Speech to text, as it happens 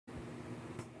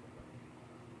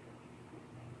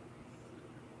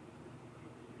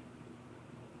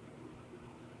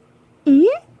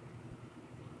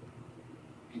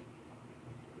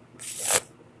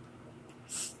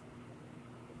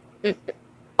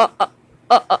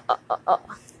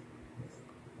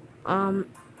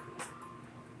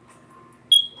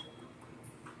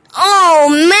Oh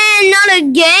man, not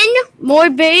again! More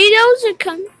videos are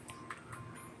coming.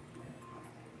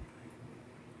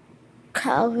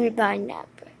 Covered by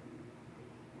Napper.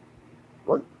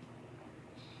 What?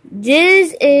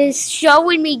 This is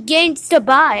showing me games to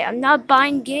buy. I'm not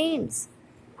buying games.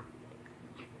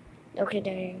 Okay,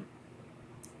 there you go.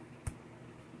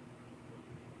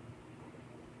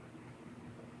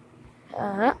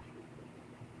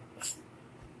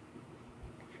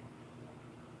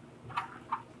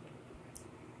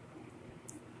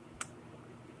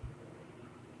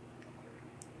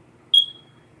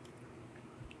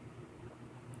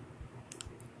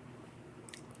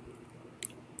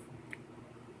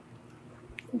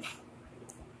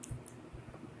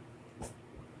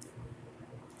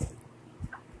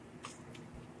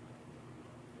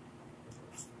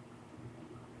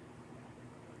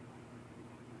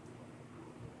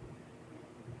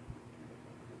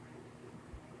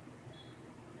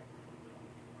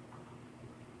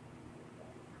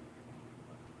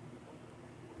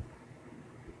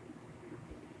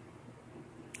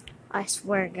 I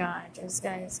swear to God, this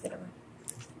guy is gonna win.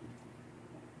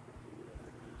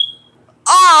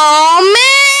 Oh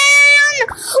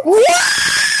man!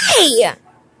 Why?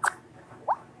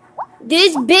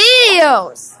 These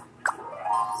bills!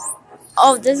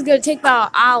 Oh, this is gonna take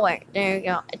about an hour. There you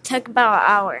go. It took about an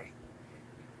hour.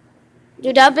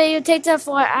 Dude, that video takes up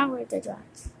for an hour to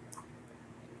drive.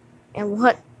 And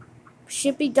what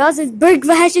Shippy does is break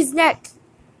Rash's neck.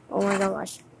 Oh my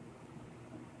gosh.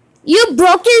 You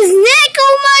broke his neck!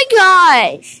 Oh my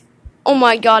gosh! Oh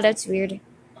my god, that's weird.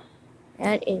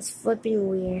 That is flipping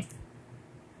weird.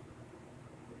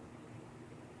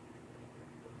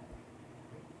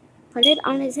 Put it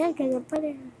on his head, cause I put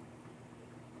it on.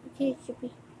 Okay,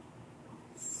 Shippy.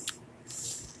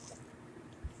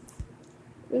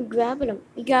 You're grabbing him.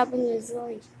 You're grabbing his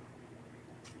leg.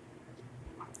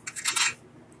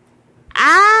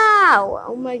 Ow!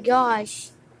 Oh my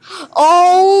gosh.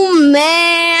 Oh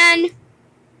man!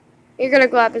 You're gonna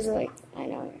grab his leg. I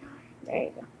know. There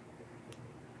you go.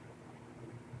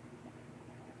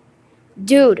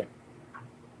 Dude.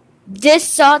 This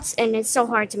sucks and it's so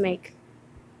hard to make.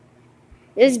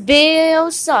 This video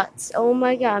sucks. Oh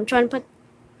my god. I'm trying to put...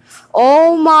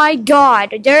 Oh my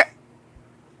god. There...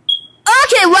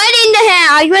 Okay, right in the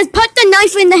hand. I just put the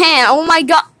knife in the hand. Oh my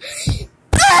god.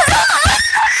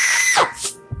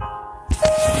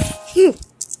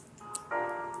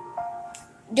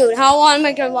 Dude, how long am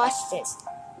I gonna watch this?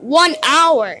 1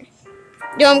 hour.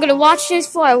 Dude, I'm gonna watch this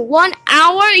for 1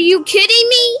 hour? Are you kidding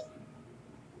me?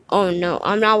 Oh no,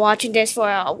 I'm not watching this for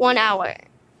 1 hour.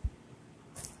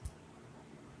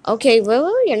 Okay,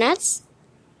 Willow, you're nuts?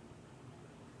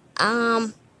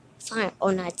 Fine.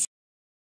 Oh, nuts.